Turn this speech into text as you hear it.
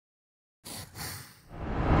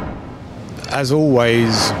as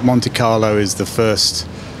always, Monte Carlo is the first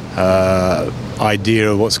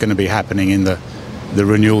idea of what's going to be happening in the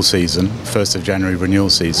renewal season, 1st of January renewal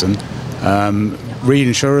season.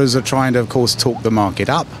 Reinsurers are trying to, of course, talk the market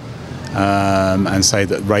up and say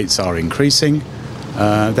that rates are increasing.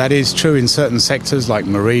 That is true in certain sectors like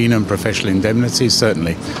marine and professional indemnity,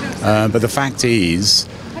 certainly. But the fact is,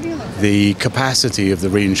 the capacity of the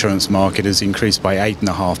reinsurance market has increased by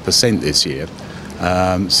 8.5% this year.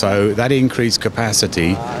 So that increased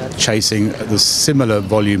capacity, chasing the similar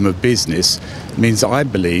volume of business, means that I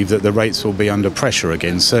believe that the rates will be under pressure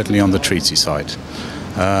again, certainly on the treaty side.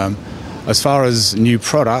 As far as new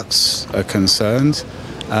products are concerned,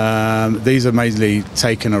 these are mainly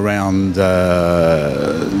taken around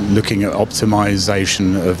looking at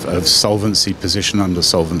optimization of solvency position under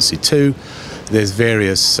Solvency II. There's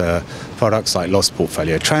various products like loss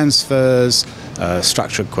portfolio transfers,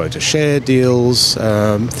 structured quota share deals,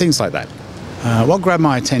 things like that. What grabbed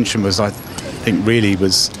my attention was, I think, really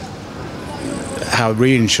was how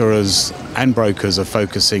reinsurers and brokers are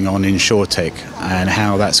focusing on insurtech and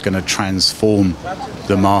how that's going to transform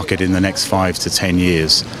the market in the next 5 to 10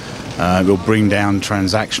 years. It will bring down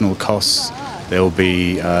transactional costs. There will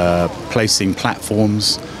be placing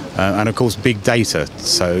platforms and, of course, big data.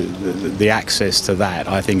 So the access to that,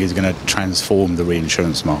 I think, is going to transform the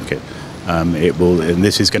reinsurance market. And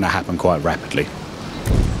this is going to happen quite rapidly.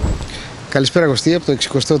 Καλησπέρα Κωστή, από το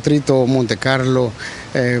 63ο Monte Carlo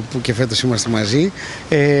που και φέτος είμαστε μαζί.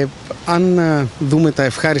 Αν δούμε τα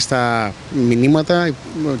ευχάριστα μηνύματα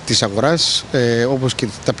της αγοράς, όπως και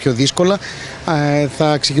τα πιο δύσκολα,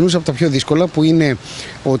 θα ξεκινούσα από τα πιο δύσκολα, που είναι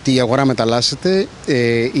ότι η αγορά μεταλλάσσεται.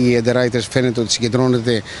 Οι underwriters φαίνεται ότι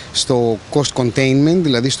συγκεντρώνεται στο cost containment,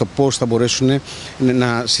 δηλαδή στο πώς θα μπορέσουν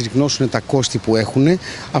να συρρυκνώσουν τα κόστη που έχουν.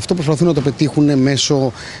 Αυτό προσπαθούν να το πετύχουν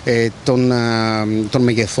μέσω των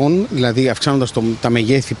μεγεθών, δηλαδή αυξάνοντας τα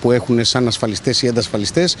μεγέθη που έχουν σαν ασφαλιστές ή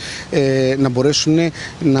αντασφαλιστές, να μπορέσουν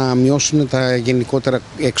να μειώσουν τα γενικότερα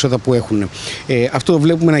έξοδα που έχουν. Αυτό το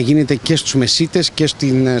βλέπουμε να γίνεται και στους μεσίτες και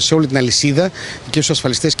σε όλη την αλυσίδα, και στους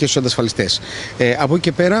ασφαλιστές και στους αντασφαλιστές. Από εκεί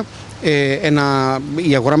και πέρα,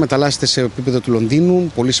 η αγορά μεταλλάσσεται σε επίπεδο του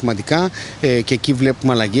Λονδίνου πολύ σημαντικά, και εκεί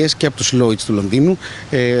βλέπουμε αλλαγές και από τους Lloyds του Λονδίνου,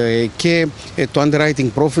 και το underwriting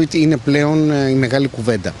profit είναι πλέον η μεγάλη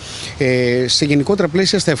κουβέντα. Σε γενικότερα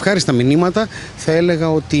πλαίσια, στα ευχάριστα μηνύματα, θα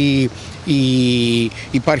έλεγα ότι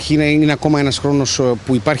είναι ακόμα ένας χρόνος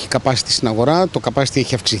που υπάρχει capacity στην αγορά. Το capacity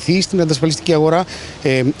έχει αυξηθεί στην αντασφαλιστική αγορά,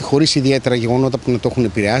 χωρίς ιδιαίτερα γεγονότα που να το έχουν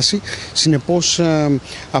επηρεάσει. Συνεπώς,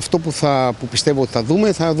 αυτό που πιστεύω ότι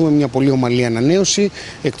θα δούμε μια πολύ ομαλή ανανέωση,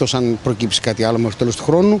 εκτός αν προκύψει κάτι άλλο μέχρι το τέλος του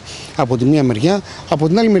χρόνου, από τη μία μεριά. Από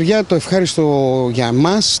την άλλη μεριά, το ευχάριστο για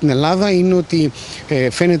εμάς στην Ελλάδα είναι ότι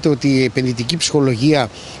φαίνεται ότι η επενδυτική ψυχολογία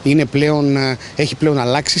έχει πλέον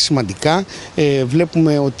αλλάξει σημαντικά.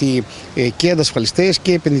 Βλέπουμε ότι και αντασφαλιστές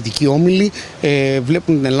και επενδυτικοί όμιλοι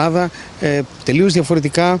βλέπουν την Ελλάδα τελείως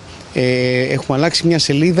διαφορετικά. Έχουμε αλλάξει μια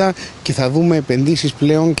σελίδα και θα δούμε επενδύσεις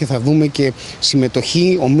πλέον, και θα δούμε και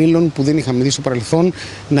συμμετοχή ομίλων που δεν είχαμε δει στο παρελθόν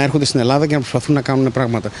να έρχονται στην Ελλάδα και να προσπαθούν να κάνουν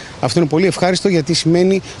πράγματα. Αυτό είναι πολύ ευχάριστο, γιατί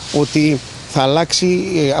σημαίνει ότι θα αλλάξει,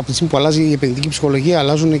 από τη στιγμή που αλλάζει η επενδυτική ψυχολογία,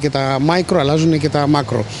 αλλάζουν και τα micro, αλλάζουν και τα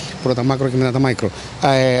macro. Πρώτα macro και μετά τα micro.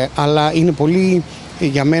 Αλλά είναι πολύ,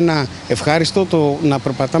 για μένα, ευχάριστο το να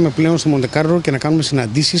περπατάμε πλέον στο Μοντε Κάρλο και να κάνουμε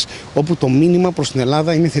συναντήσεις όπου το μήνυμα προς την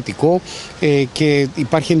Ελλάδα είναι θετικό, και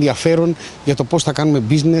υπάρχει ενδιαφέρον για το πώς θα κάνουμε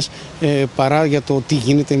business, παρά για το τι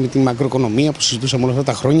γίνεται με τη μακροοικονομία που συζητούσαμε όλα αυτά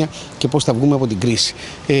τα χρόνια και πώς θα βγούμε από την κρίση.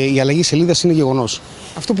 Η αλλαγή σελίδας είναι γεγονός.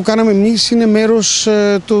 Αυτό που κάναμε εμείς είναι μέρος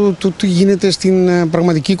του τι γίνεται στην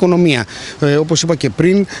πραγματική οικονομία. Όπως είπα και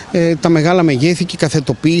πριν, τα μεγάλα μεγέθη και η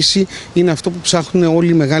καθετοποίηση είναι αυτό που ψάχνουν όλοι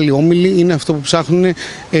οι μεγάλοι όμιλοι, είναι αυτό που ψάχνουν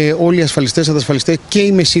όλοι οι ασφαλιστές, αντασφαλιστές και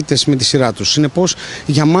οι μεσίτες με τη σειρά τους. Συνεπώς,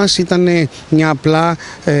 για μας ήταν μια απλά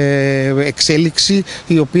εξέλιξη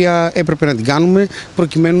η οποία έπρεπε να την κάνουμε,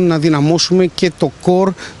 προκειμένου να δυναμώσουμε και το core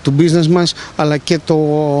του business μας, αλλά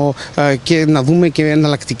και να δούμε και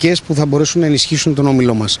εναλλακτικές που θα μπορέσουν να ενισχύσουν τον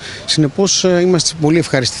όμιλό μας. Συνεπώς, είμαστε σε πολύ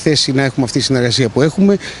ευχαριστή θέση να έχουμε αυτή τη συνεργασία που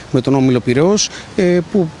έχουμε με τον όμιλο Πειραιώς,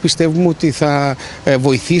 που πιστεύουμε ότι θα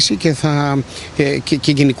βοηθήσει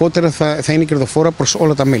και γενικότερα θα είναι κερδοφόρα προς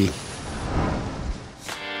όλα τα μέλη.